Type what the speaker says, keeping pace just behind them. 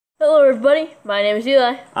everybody, my name is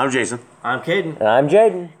Eli. I'm Jason. I'm Caden. And I'm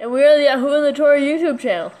Jaden. And we are the Yahoo and the Torah YouTube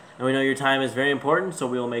channel. And we know your time is very important, so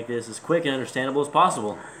we will make this as quick and understandable as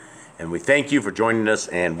possible. And we thank you for joining us,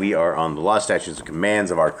 and we are on the law, statutes, and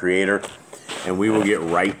commands of our Creator. And we will get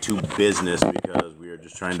right to business because we are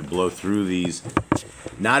just trying to blow through these,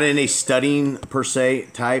 not in a studying per se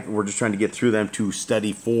type. We're just trying to get through them to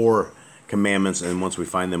study for commandments, and once we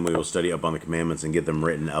find them, we will study up on the commandments and get them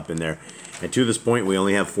written up in there. And to this point, we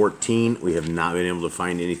only have 14. We have not been able to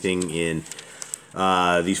find anything in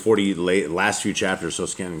these 40 last few chapters, so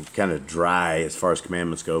it's kind of dry as far as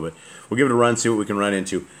commandments go, but we'll give it a run, see what we can run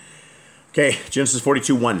into. Okay, Genesis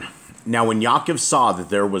 42:1. Now when Yaakov saw that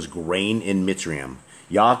there was grain in Mitzrayim,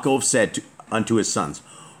 Yaakov said unto his sons,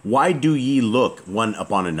 Why do ye look one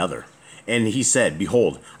upon another? And he said,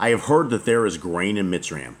 Behold, I have heard that there is grain in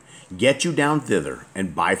Mitzrayim. Get you down thither,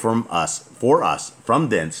 and buy for us from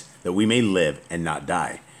thence, that we may live and not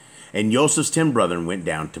die. And Joseph's 10 brethren went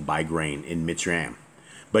down to buy grain in Mitzrayim.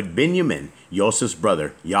 But Benjamin, Joseph's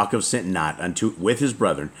brother, Yaakov sent not with his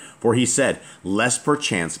brethren, for he said, Lest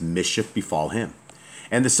perchance mischief befall him.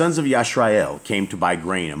 And the sons of Yashrael came to buy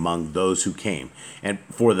grain among those who came, and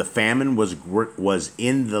for the famine was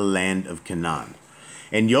in the land of Canaan.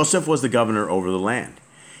 And Joseph was the governor over the land.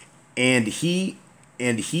 And he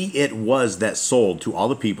it was that sold to all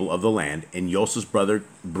the people of the land, and Joseph's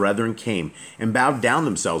brethren came and bowed down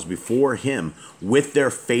themselves before him with their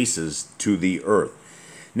faces to the earth.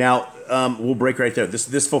 Now, we'll break right there.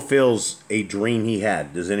 This fulfills a dream he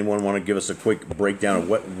had. Does anyone want to give us a quick breakdown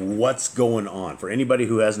of what's going on? For anybody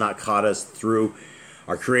who has not caught us through,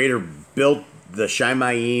 our Creator built the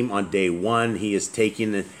Shamayim on day 1. He is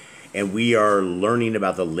taking, and we are learning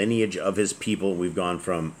about the lineage of his people. We've gone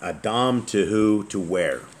from Adam to who to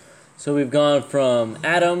where? So we've gone from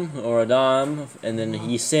Adam, or Adam, and then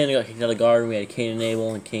he sinned and got kicked out of the garden. We had Cain and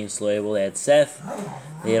Abel, and Cain slew Abel. They had Seth.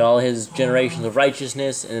 They had all his generations of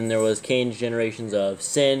righteousness, and then there was Cain's generations of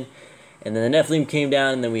sin. And then the Nephilim came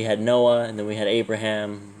down, and then we had Noah, and then we had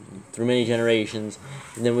Abraham through many generations.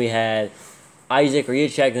 And then we had Isaac or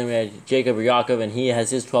Yitzchak, then we had Jacob or Yaakov, and he has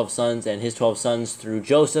his 12 sons, and his 12 sons threw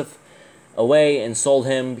Joseph away and sold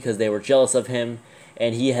him because they were jealous of him.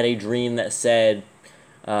 And he had a dream that said,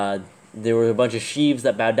 there were a bunch of sheaves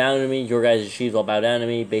that bowed down to me. Your guys' sheaves will bow down to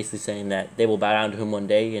me, basically saying that they will bow down to him one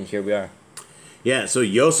day, and here we are. Yeah, so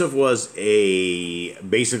Joseph was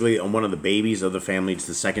basically one of the babies of the family. It's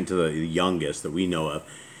the second to the youngest that we know of.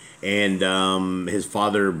 And his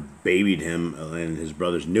father babied him, and his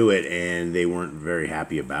brothers knew it, and they weren't very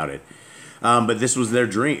happy about it. But this was their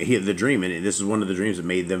dream. The dream, and this is one of the dreams that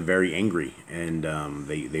made them very angry. And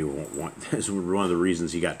they won't want. This was one of the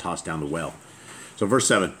reasons he got tossed down the well. So verse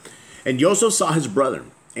 7. And Joseph saw his brethren,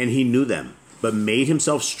 and he knew them, but made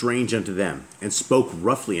himself strange unto them, and spoke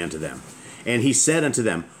roughly unto them. And he said unto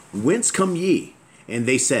them, Whence come ye? And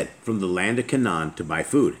they said, From the land of Canaan to buy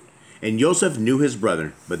food. And Joseph knew his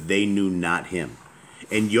brethren, but they knew not him.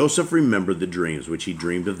 And Joseph remembered the dreams which he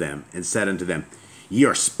dreamed of them, and said unto them, Ye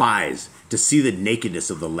are spies, to see the nakedness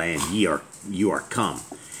of the land, you are come.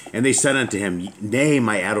 And they said unto him, Nay,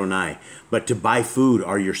 my Adonai, but to buy food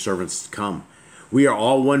are your servants come. We are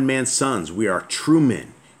all one man's sons, we are true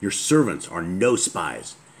men, your servants are no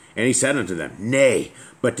spies. And he said unto them, Nay,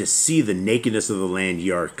 but to see the nakedness of the land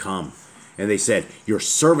ye are come. And they said, Your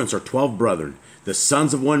servants are 12 brethren, the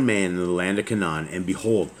sons of one man in the land of Canaan, and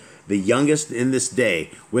behold, the youngest in this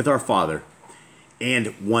day with our father, and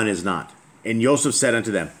one is not. And Joseph said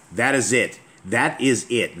unto them, That is it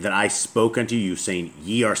that I spoke unto you, saying,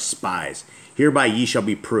 Ye are spies. Hereby ye shall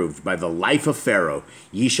be proved, by the life of Pharaoh,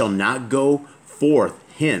 ye shall not go forth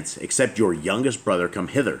hence, except your youngest brother come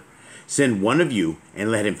hither. Send one of you, and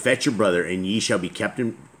let him fetch your brother, and ye shall be kept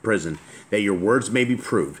in prison, that your words may be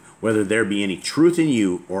proved, whether there be any truth in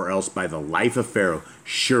you, or else by the life of Pharaoh,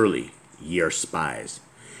 surely ye are spies.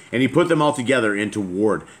 And he put them all together into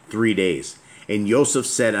ward 3 days. And Joseph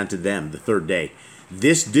said unto them the 3rd day,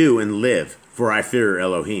 This do and live, for I fear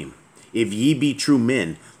Elohim. If ye be true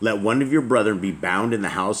men, let one of your brethren be bound in the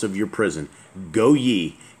house of your prison. Go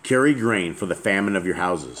ye, carry grain for the famine of your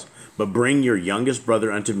houses. But bring your youngest brother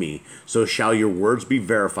unto me, so shall your words be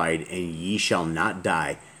verified, and ye shall not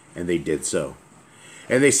die. And they did so.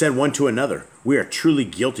 And they said one to another, We are truly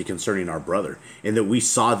guilty concerning our brother, in that we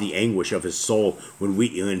saw the anguish of his soul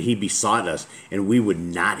when he besought us, and we would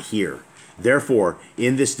not hear. Therefore,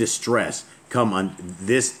 in this distress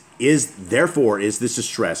therefore is this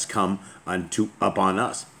distress come upon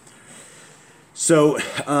us. So,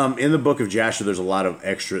 in the book of Jasher,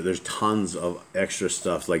 there's tons of extra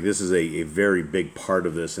stuff. Like, this is a very big part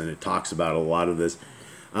of this, and it talks about a lot of this.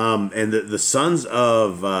 And the sons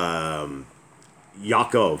of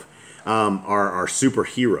Yaakov are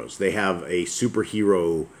superheroes. They have a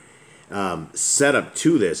superhero setup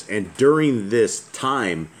to this. And during this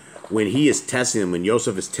time, when he is testing them, when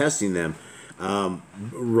Yosef is testing them,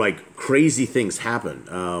 like crazy things happen.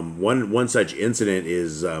 One such incident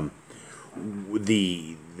is I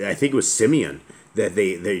think it was Simeon, that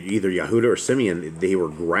they either Yehuda or Simeon, they were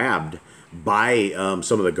grabbed by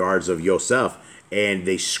some of the guards of Yosef, and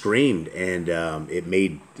they screamed, and it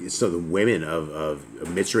made some of the women of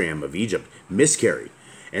Mitzrayim, of Egypt, miscarry.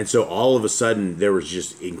 And so all of a sudden there was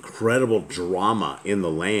just incredible drama in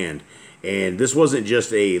the land. And this wasn't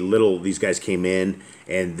just a little, these guys came in,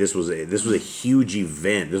 and this was a huge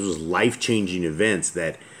event. This was life-changing events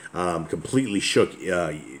that completely shook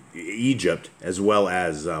Egypt, as well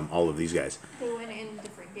as all of these guys. They went in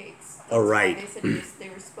different gates. Oh, right. They said they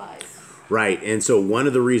were spies. Right, and so one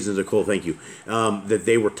of the reasons, Nicole, thank you, that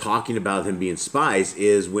they were talking about them being spies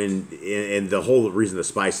is when, and the whole reason the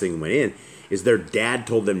spies thing went in, is their dad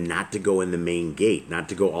told them not to go in the main gate, not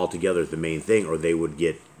to go all together at the main thing, or they would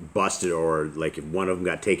get busted, or like if one of them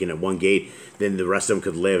got taken at one gate, then the rest of them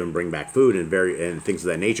could live and bring back food and things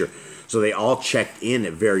of that nature. So they all checked in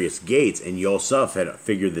at various gates, and Yosef had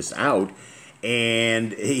figured this out,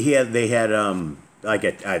 and they had like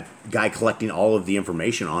a guy collecting all of the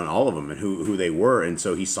information on all of them and who they were, and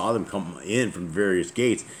so he saw them come in from various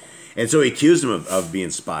gates, and so he accused them of being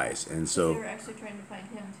spies, and so they were actually trying to find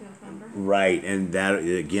him too, remember? right, and that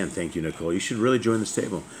again, thank you, Nicole. You should really join this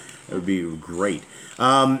table. It would be great.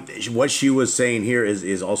 What she was saying here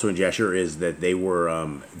is also in Jasher is that they were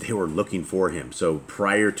looking for him. So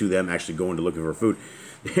prior to them actually going to looking for food,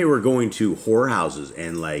 they were going to whorehouses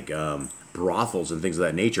and like brothels and things of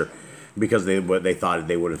that nature, because they thought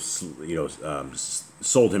they would have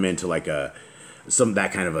sold him into like that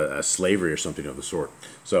kind of a slavery or something of the sort.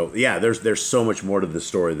 So yeah, there's so much more to the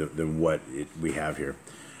story than what we have here.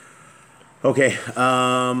 Okay.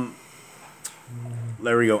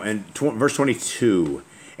 There we go. And verse 22.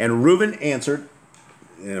 And Reuben answered,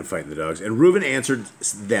 and I'm fighting the dogs. And Reuben answered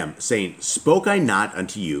them, saying, Spoke I not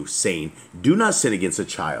unto you, saying, Do not sin against a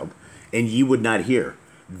child, and ye would not hear.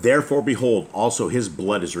 Therefore, behold, also his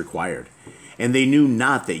blood is required. And they knew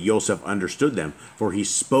not that Joseph understood them, for he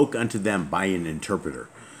spoke unto them by an interpreter.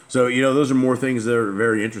 So, those are more things that are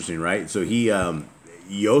very interesting, right? So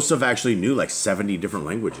Joseph actually knew like 70 different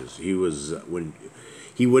languages.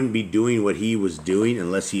 He wouldn't be doing what he was doing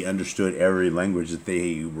unless he understood every language that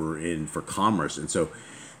they were in for commerce. And so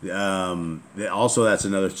also that's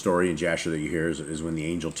another story in Jasher that you hear is when the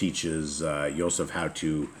angel teaches Joseph how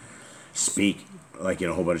to speak like in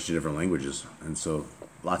a whole bunch of different languages. And so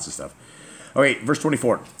lots of stuff. Okay, verse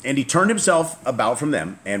 24. And he turned himself about from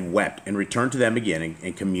them and wept and returned to them again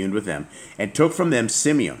and communed with them and took from them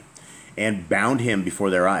Simeon and bound him before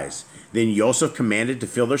their eyes. Then Joseph commanded to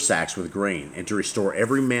fill their sacks with grain, and to restore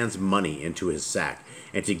every man's money into his sack,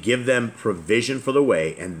 and to give them provision for the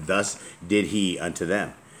way, and thus did he unto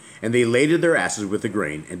them. And they laded their asses with the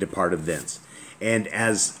grain, and departed thence. And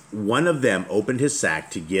as one of them opened his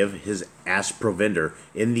sack to give his ass provender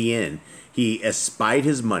in the inn, he espied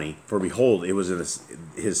his money, for behold, it was in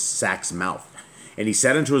his sack's mouth. And he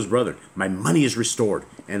said unto his brethren, My money is restored,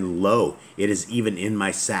 and lo, it is even in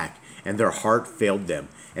my sack. And their heart failed them.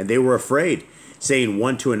 And they were afraid, saying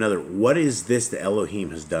one to another, What is this the Elohim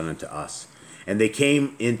has done unto us? And they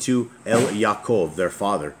came into Yaakov their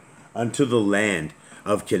father, unto the land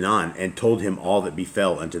of Canaan, and told him all that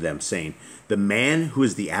befell unto them, saying, The man who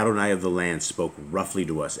is the Adonai of the land spoke roughly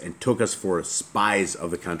to us, and took us for spies of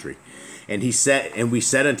the country. And we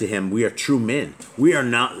said unto him, We are true men, we are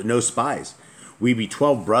no spies. We be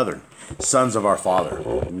 12 brethren, sons of our father.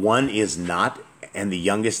 One is not, and the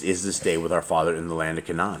youngest is this day with our father in the land of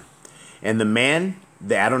Canaan. And the man,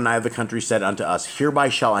 the Adonai of the country, said unto us, Hereby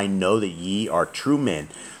shall I know that ye are true men.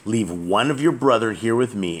 Leave one of your brethren here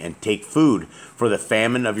with me, and take food for the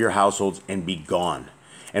famine of your households, and be gone.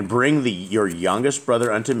 And bring your youngest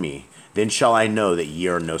brother unto me. Then shall I know that ye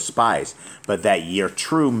are no spies, but that ye are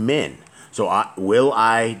true men. So will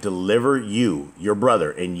I deliver you, your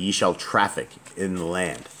brother, and ye shall traffic in the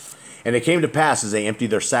land. And it came to pass, as they emptied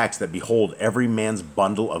their sacks, that behold, every man's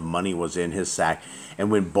bundle of money was in his sack. And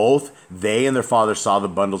when both they and their father saw the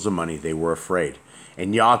bundles of money, they were afraid.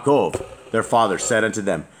 And Yaakov, their father, said unto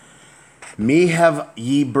them, Me have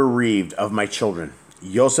ye bereaved of my children.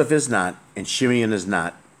 Joseph is not, and Shimeon is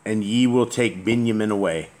not, and ye will take Benjamin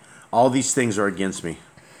away. All these things are against me.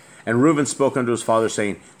 And Reuben spoke unto his father,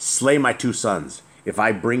 saying, Slay my 2 sons. If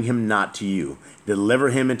I bring him not to you,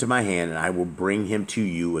 deliver him into my hand, and I will bring him to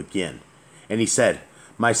you again. And he said,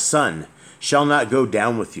 my son shall not go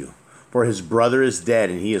down with you, for his brother is dead,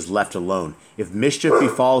 and he is left alone. If mischief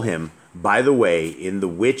befall him by the way in the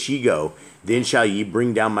which ye go, then shall ye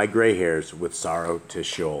bring down my gray hairs with sorrow to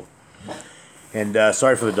Sheol. And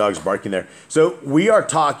sorry for the dogs barking there. So we are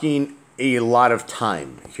talking a lot of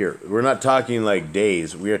time here. We're not talking like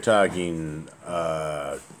days. We are talking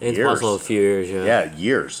It's years. possible a few years, yeah. Yeah,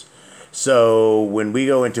 years. So when we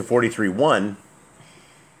go into 43:1,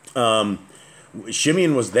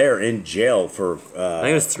 Shimeon was there in jail for. I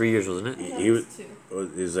think it was 3 years, wasn't it? He was.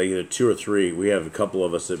 Is either 2 or 3. We have a couple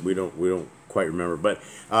of us that we don't quite remember, but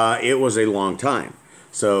it was a long time.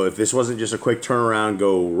 So if this wasn't just a quick turnaround,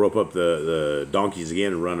 go rope up the donkeys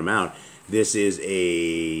again and run them out. This is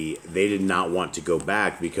they did not want to go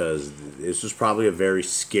back because this was probably a very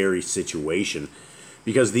scary situation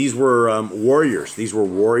because these were warriors. These were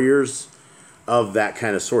warriors of that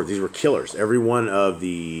kind of sort. These were killers. Every one of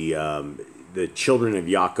the children of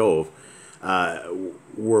Yaakov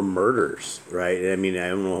were murderers, right? I mean, I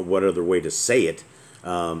don't know what other way to say it.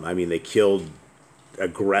 I mean, they killed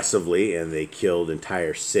aggressively, and they killed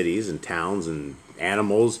entire cities and towns and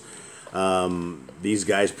animals. These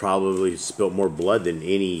guys probably spilt more blood than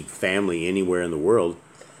any family anywhere in the world,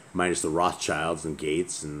 minus the Rothschilds and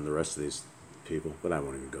Gates and the rest of these people. But I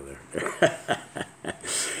won't even go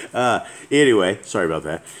there. Anyway, sorry about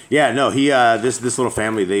that. Yeah, no, this little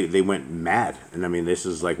family, they went mad, and I mean, this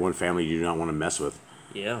is like one family you do not want to mess with.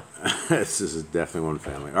 Yeah. This is definitely one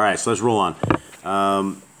family. All right, so let's roll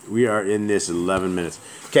on. We are in this 11 minutes.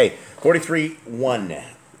 Okay, 43:1.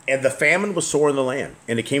 And the famine was sore in the land,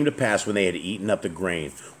 and it came to pass when they had eaten up the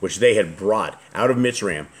grain which they had brought out of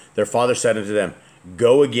Mitzrayim, their father said unto them,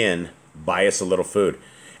 Go again, buy us a little food.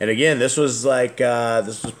 And again, this was like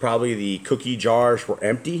this was probably the cookie jars were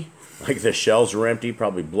empty, like the shells were empty,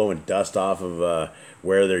 probably blowing dust off of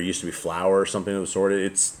where there used to be flour or something of the sort.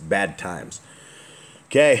 It's bad times.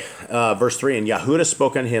 Okay, verse 3, And Yahudah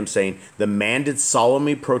spoke unto him, saying, The man did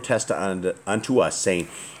solemnly protest unto us, saying,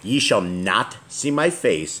 Ye shall not see my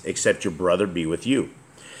face, except your brother be with you.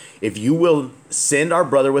 If you will send our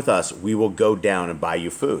brother with us, we will go down and buy you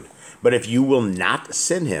food. But if you will not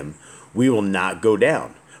send him, we will not go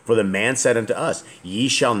down. For the man said unto us, Ye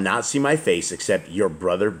shall not see my face, except your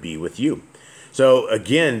brother be with you. So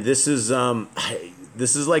again, this is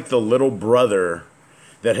like the little brother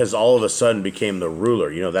that has all of a sudden became the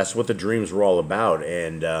ruler. You know, that's what the dreams were all about.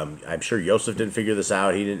 And I'm sure Yosef didn't figure this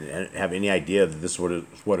out. He didn't have any idea that this was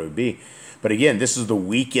what it would be. But again, this is the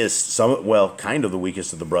weakest, kind of the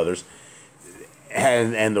weakest of the brothers.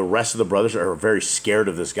 And the rest of the brothers are very scared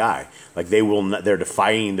of this guy. Like they're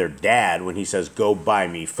defying their dad when he says, Go buy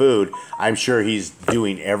me food. I'm sure he's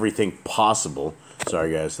doing everything possible.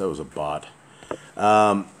 Sorry guys, that was a bot.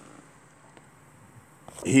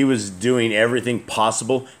 He was doing everything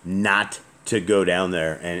possible not to go down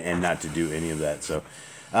there and not to do any of that. So,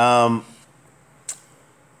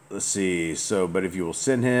 let's see. So, but if you will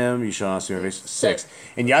send him, you shall not see my face. 6.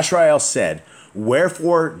 And Yashrael said,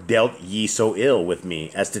 Wherefore dealt ye so ill with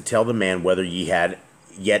me, as to tell the man whether ye had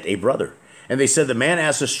yet a brother? And they said, The man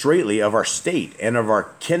asked us straightly of our state and of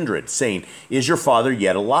our kindred, saying, Is your father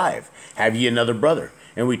yet alive? Have ye another brother?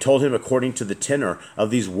 And we told him according to the tenor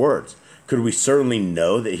of these words. Could we certainly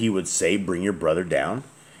know that he would say, Bring your brother down?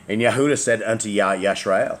 And Yahudah said unto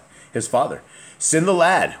Yashrael, his father, Send the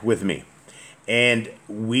lad with me, and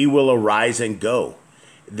we will arise and go,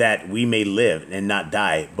 that we may live and not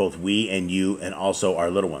die, both we and you, and also our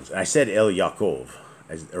little ones. And I said El Yaakov,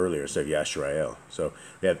 as earlier, I said Yashrael. So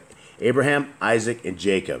we have Abraham, Isaac, and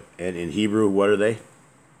Jacob. And in Hebrew, what are they?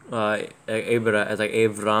 It's like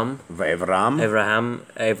Abraham, Abraham,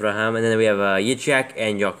 and then we have Yitzchak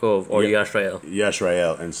and Yaakov, or Yashrael.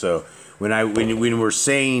 Yashrael. And so when we're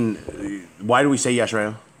saying, why do we say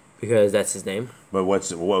Yashrael? Because that's his name. But what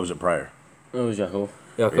was it prior? It was Yaakov.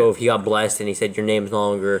 Yaakov, he got blessed, and he said, Your name is no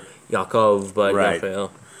longer Yaakov, but right.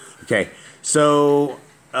 Yashrael. Okay, so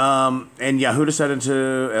and Yahudah said unto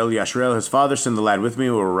Yashrael, his father, Send the lad with me,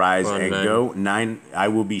 will arise and 9. go. 9, I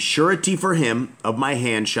will be surety for him, of my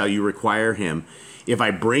hand shall you require him. If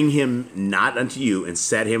I bring him not unto you and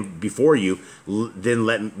set him before you, then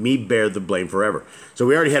let me bear the blame forever. So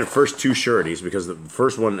we already had the first 2 sureties, because the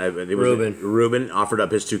first one, it was Reuben offered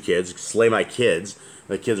up his 2 kids, slay my kids.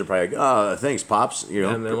 The kids are probably like, Oh, thanks, Pops. You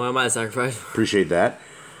know, Yeah, man, why am I a sacrifice? Appreciate that.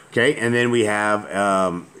 Okay, and then we have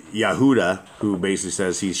Yahudah, who basically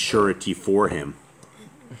says he's surety for him.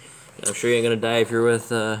 I'm sure you ain't gonna die if you're with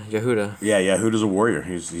Yehuda. Yeah, Yehuda's a warrior.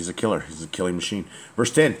 He's a killer. He's a killing machine.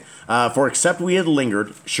 Verse 10, for except we had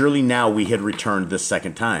lingered, surely now we had returned this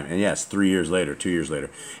second time. And yes, 3 years later, 2 years later.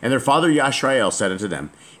 And their father Yashrael said unto them,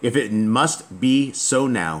 if it must be so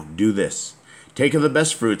now, do this. Take of the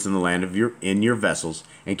best fruits in the land of your vessels,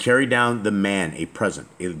 and carry down the man a present,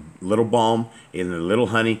 a little balm, a little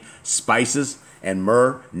honey, spices, and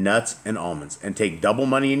myrrh, nuts, and almonds. And take double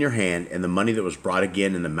money in your hand, and the money that was brought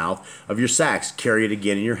again in the mouth of your sacks, carry it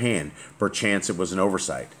again in your hand. Perchance it was an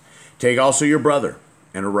oversight. Take also your brother,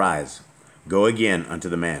 and arise. Go again unto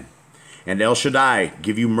the man. And El Shaddai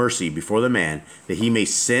give you mercy before the man, that he may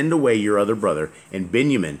send away your other brother. And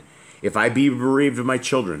Benjamin, if I be bereaved of my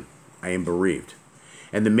children, I am bereaved.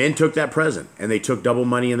 And the men took that present, and they took double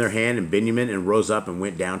money in their hand, and Benjamin, and rose up and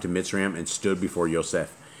went down to Mitzrayim, and stood before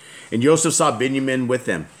Yosef. And Joseph saw Benjamin with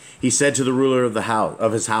them. He said to the ruler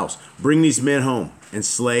of his house, bring these men home, and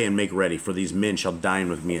slay and make ready, for these men shall dine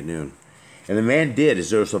with me at noon. And the man did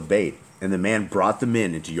as Joseph bade, and the man brought the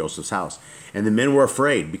men into Joseph's house. And the men were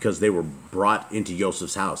afraid, because they were brought into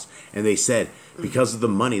Joseph's house. And they said, because of the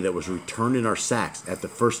money that was returned in our sacks at the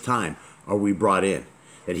first time are we brought in,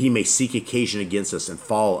 that he may seek occasion against us, and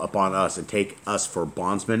fall upon us, and take us for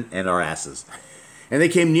bondsmen and our asses. And they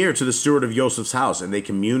came near to the steward of Joseph's house, and they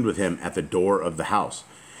communed with him at the door of the house,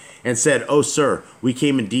 and said, O sir, we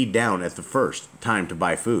came indeed down at the first time to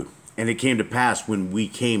buy food. And it came to pass, when we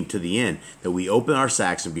came to the inn, that we opened our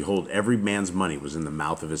sacks, and behold, every man's money was in the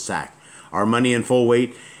mouth of his sack, our money in full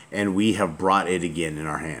weight, and we have brought it again in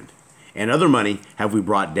our hand. And other money have we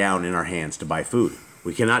brought down in our hands to buy food.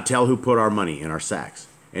 We cannot tell who put our money in our sacks.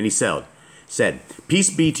 And he said, peace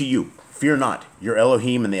be to you. Fear not. Your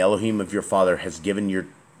Elohim and the Elohim of your father has given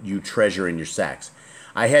you treasure in your sacks.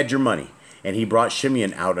 I had your money. And he brought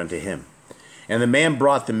Shimeon out unto him. And the man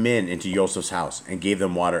brought the men into Joseph's house, and gave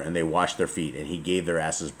them water, and they washed their feet, and he gave their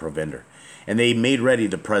asses provender. And they made ready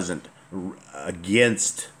the present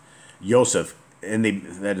against Joseph. And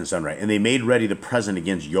that didn't sound right. And they made ready the present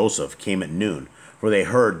against Joseph, came at noon, for they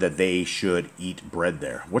heard that they should eat bread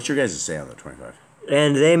there. What's your guys' say on that 25?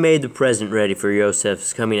 And they made the present ready for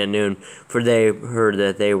Joseph's coming at noon, for they heard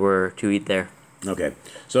that they were to eat there. Okay,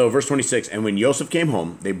 so verse 26, and when Joseph came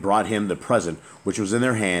home, they brought him the present which was in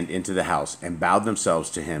their hand into the house, and bowed themselves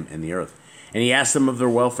to him in the earth. And he asked them of their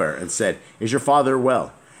welfare, and said, is your father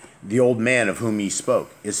well? The old man of whom ye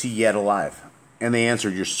spoke, is he yet alive? And they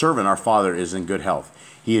answered, your servant our father is in good health.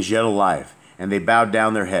 He is yet alive. And they bowed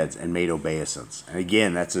down their heads, and made obeisance. And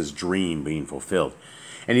again, that's his dream being fulfilled.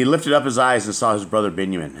 And he lifted up his eyes, and saw his brother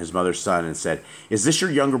Benjamin, his mother's son, and said, is this your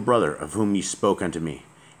younger brother, of whom ye spoke unto me?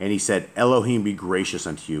 And he said, Elohim be gracious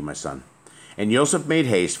unto you, my son. And Joseph made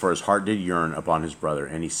haste, for his heart did yearn upon his brother,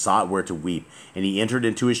 and he sought where to weep, and he entered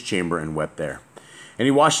into his chamber, and wept there. And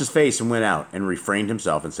he washed his face, and went out, and refrained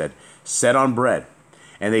himself, and said, set on bread.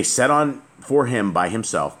 And they set on for him by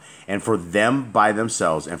himself, and for them by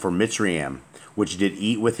themselves, and for Mitzrayim, which did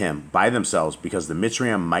eat with him by themselves, because the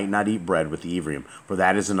Mitzrayim might not eat bread with the Ephraim, for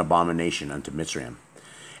that is an abomination unto Mitzrayim.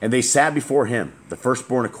 And they sat before him, the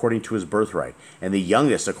firstborn according to his birthright, and the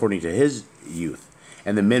youngest according to his youth.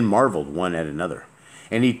 And the men marveled one at another.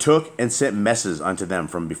 And he took and sent messes unto them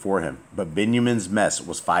from before him. But Benjamin's mess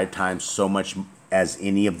was 5 times so much as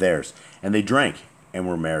any of theirs. And they drank, and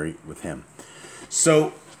were merry with him.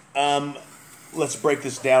 So, let's break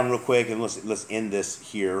this down real quick, and let's end this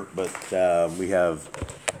here. But we have,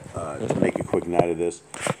 to make a quick night of this,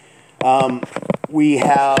 we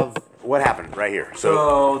have... What happened right here?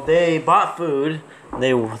 So they bought food.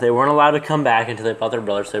 They weren't allowed to come back until they brought their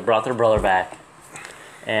brother, so they brought their brother back.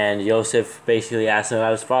 And Joseph basically asked him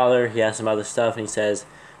about his father. He asked him about the stuff, and he says,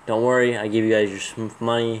 don't worry, I give you guys your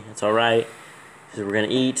money. It's all right. He said, we're going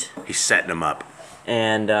to eat. He's setting them up.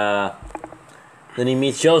 And then he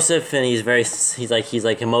meets Joseph, and he's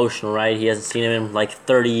like emotional, right? He hasn't seen him in like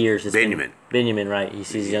 30 years. Benjamin, right? He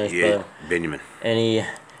sees his youngest brother. Benjamin.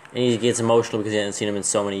 And he gets emotional because he hasn't seen him in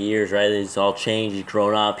so many years, right? He's all changed. He's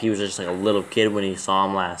grown up. He was just like a little kid when he saw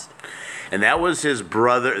him last. And that was his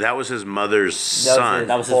brother. That was his mother's son.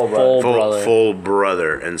 That was his full brother. Full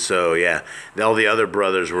brother. And so, yeah, all the other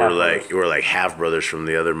brothers were like half brothers from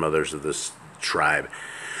the other mothers of this tribe.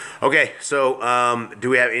 Okay, so do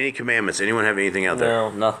we have any commandments? Anyone have anything out there?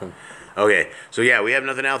 No, nothing. Okay, so yeah, we have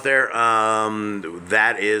nothing out there.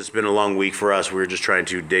 That has been a long week for us. We were just trying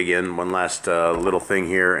to dig in one last little thing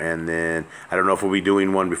here, and then I don't know if we'll be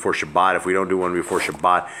doing one before Shabbat. If we don't do one before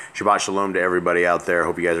Shabbat, Shabbat Shalom to everybody out there.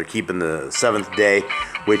 Hope you guys are keeping the 7th day,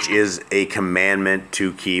 which is a commandment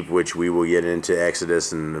to keep, which we will get into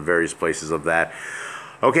Exodus and the various places of that.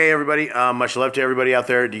 Okay, everybody. Much love to everybody out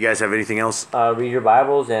there. Do you guys have anything else? Read your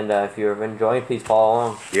Bibles, and if you're enjoying, please follow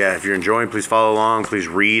along. Yeah, if you're enjoying, please follow along. Please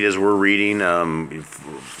read as we're reading.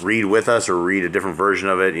 Read with us or read a different version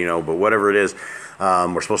of it, but whatever it is,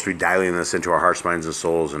 we're supposed to be dialing this into our hearts, minds, and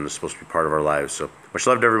souls, and it's supposed to be part of our lives. So much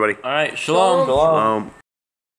love to everybody. All right, shalom. Shalom.